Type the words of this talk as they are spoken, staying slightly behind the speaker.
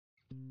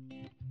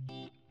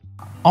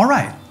All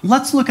right,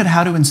 let's look at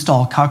how to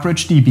install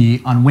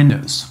CockroachDB on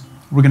Windows.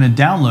 We're going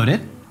to download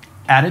it,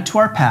 add it to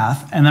our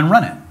path, and then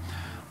run it.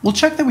 We'll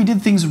check that we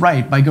did things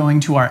right by going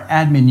to our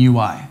admin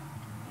UI.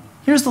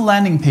 Here's the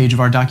landing page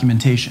of our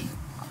documentation.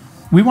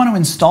 We want to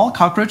install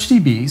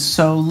CockroachDB,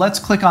 so let's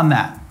click on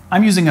that.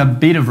 I'm using a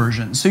beta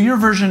version, so your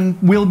version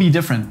will be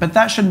different, but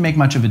that shouldn't make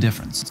much of a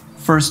difference.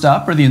 First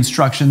up are the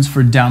instructions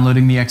for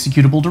downloading the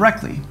executable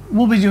directly.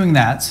 We'll be doing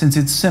that since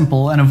it's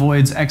simple and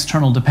avoids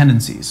external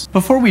dependencies.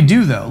 Before we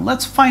do though,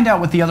 let's find out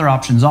what the other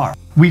options are.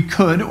 We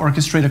could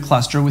orchestrate a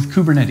cluster with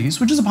Kubernetes,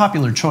 which is a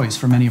popular choice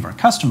for many of our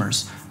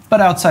customers, but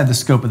outside the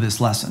scope of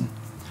this lesson.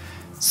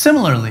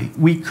 Similarly,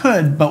 we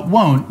could, but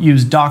won't,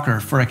 use Docker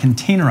for a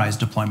containerized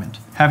deployment.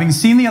 Having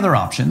seen the other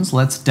options,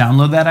 let's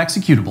download that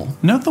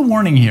executable. Note the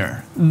warning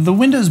here. The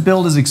Windows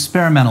build is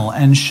experimental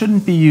and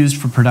shouldn't be used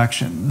for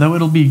production, though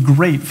it'll be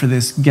great for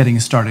this Getting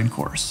Started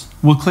course.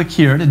 We'll click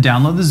here to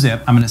download the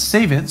zip. I'm going to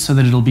save it so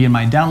that it'll be in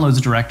my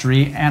downloads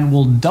directory, and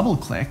we'll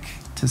double-click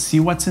to see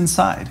what's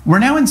inside. We're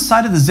now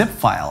inside of the zip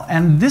file,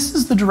 and this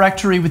is the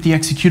directory with the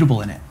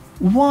executable in it.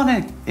 We want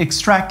it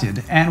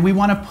extracted, and we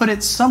want to put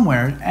it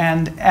somewhere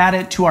and add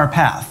it to our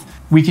path.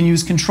 We can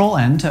use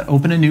Control-N to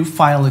open a new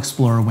File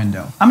Explorer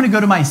window. I'm going to go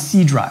to my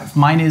C drive.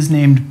 Mine is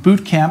named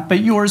Bootcamp,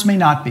 but yours may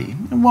not be.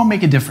 It won't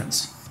make a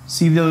difference.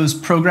 See those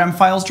program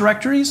files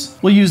directories?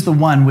 We'll use the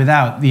one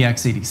without the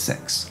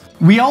x86.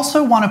 We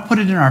also want to put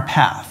it in our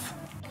path.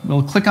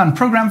 We'll click on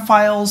Program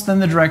Files, then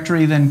the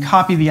directory, then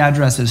copy the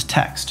address as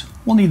text.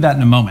 We'll need that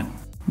in a moment.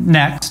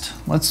 Next,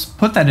 let's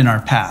put that in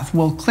our path.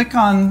 We'll click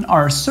on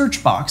our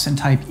search box and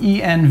type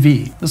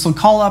env. This will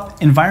call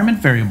up environment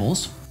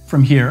variables.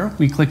 From here,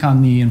 we click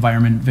on the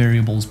environment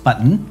variables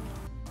button,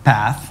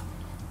 path,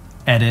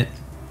 edit,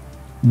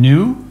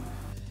 new,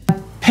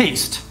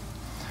 paste.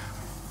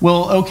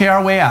 We'll OK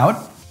our way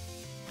out,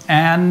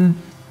 and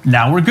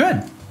now we're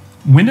good.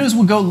 Windows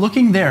will go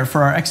looking there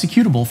for our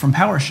executable from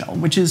PowerShell,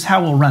 which is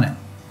how we'll run it.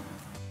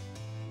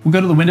 We'll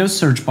go to the Windows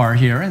search bar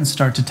here and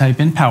start to type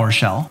in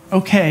PowerShell.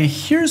 Okay,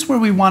 here's where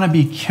we want to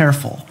be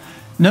careful.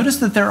 Notice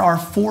that there are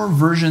 4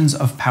 versions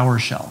of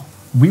PowerShell.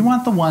 We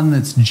want the one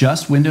that's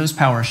just Windows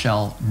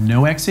PowerShell,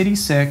 no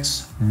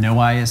x86, no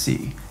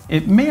ISE.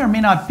 It may or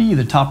may not be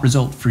the top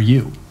result for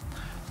you.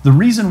 The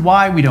reason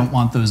why we don't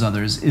want those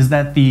others is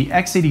that the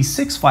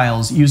x86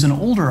 files use an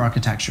older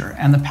architecture,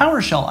 and the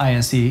PowerShell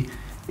ISE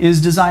is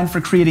designed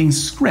for creating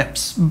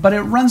scripts, but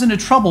it runs into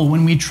trouble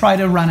when we try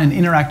to run an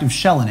interactive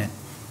shell in it.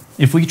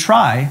 If we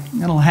try,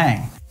 it'll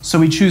hang. So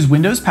we choose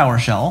Windows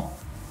PowerShell.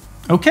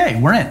 Okay,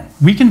 we're in.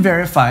 We can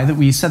verify that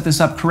we set this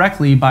up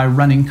correctly by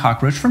running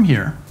Cockroach from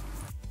here.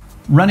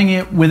 Running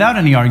it without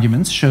any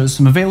arguments shows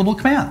some available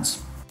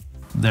commands.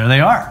 There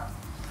they are.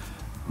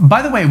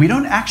 By the way, we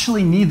don't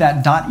actually need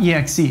that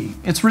 .exe.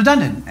 It's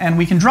redundant, and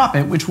we can drop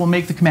it, which will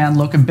make the command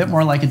look a bit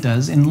more like it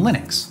does in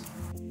Linux.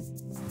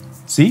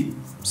 See?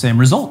 Same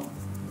result.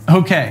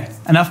 Okay,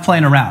 enough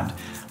playing around.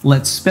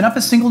 Let's spin up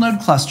a single node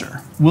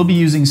cluster. We'll be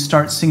using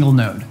start single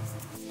node.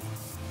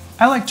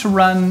 I like to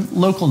run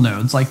local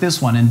nodes like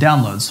this one in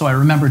downloads, so I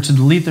remember to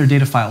delete their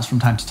data files from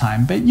time to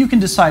time, but you can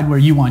decide where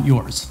you want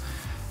yours.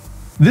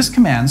 This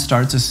command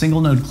starts a single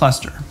node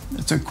cluster.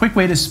 It's a quick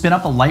way to spin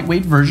up a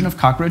lightweight version of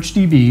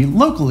CockroachDB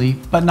locally,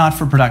 but not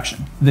for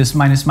production. This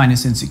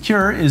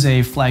 --insecure is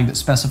a flag that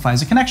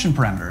specifies a connection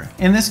parameter.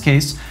 In this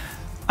case,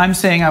 I'm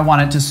saying I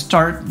want it to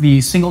start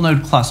the single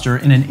node cluster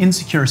in an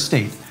insecure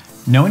state.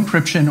 No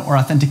encryption or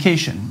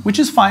authentication, which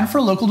is fine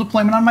for local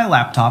deployment on my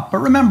laptop, but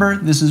remember,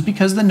 this is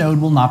because the node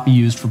will not be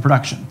used for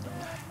production.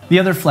 The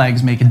other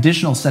flags make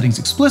additional settings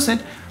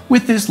explicit,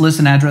 with this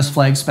listen address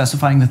flag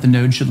specifying that the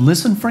node should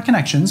listen for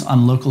connections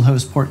on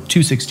localhost port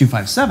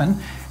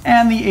 26257,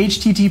 and the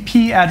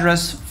HTTP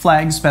address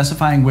flag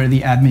specifying where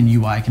the admin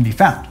UI can be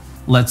found.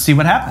 Let's see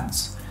what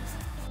happens.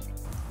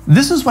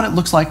 This is what it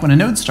looks like when a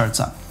node starts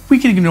up. We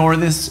can ignore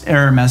this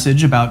error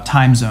message about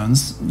time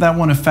zones. That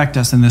won't affect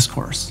us in this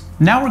course.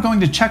 Now we're going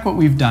to check what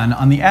we've done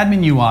on the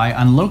admin UI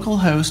on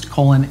localhost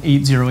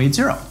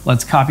 :8080.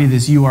 Let's copy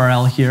this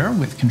URL here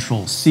with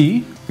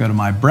Control-C, go to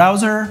my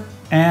browser,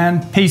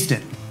 and paste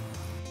it.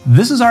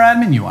 This is our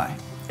admin UI.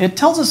 It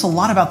tells us a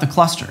lot about the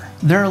cluster.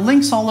 There are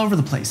links all over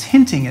the place,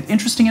 hinting at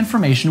interesting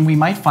information we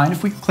might find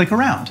if we click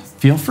around.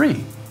 Feel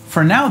free.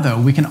 For now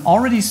though, we can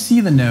already see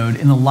the node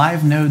in the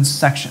Live Nodes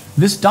section.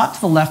 This dot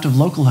to the left of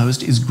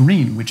localhost is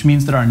green, which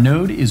means that our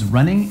node is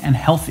running and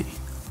healthy.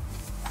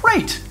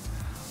 Great!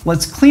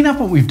 Let's clean up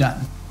what we've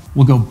done.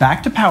 We'll go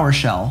back to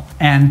PowerShell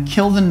and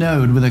kill the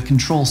node with a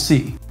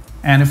Control-C.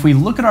 And if we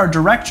look at our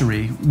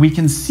directory, we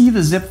can see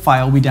the zip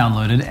file we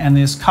downloaded and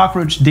this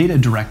Cockroach data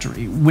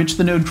directory, which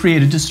the node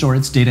created to store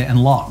its data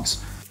and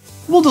logs.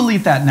 We'll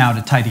delete that now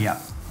to tidy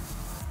up.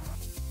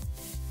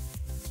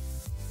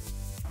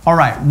 All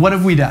right, what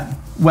have we done?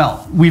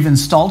 Well, we've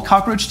installed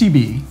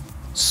CockroachDB,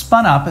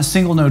 spun up a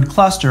single node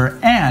cluster,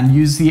 and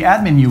used the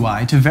admin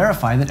UI to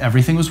verify that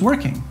everything was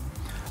working.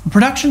 The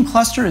production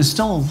cluster is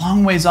still a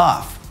long ways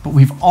off, but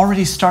we've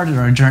already started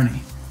our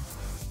journey.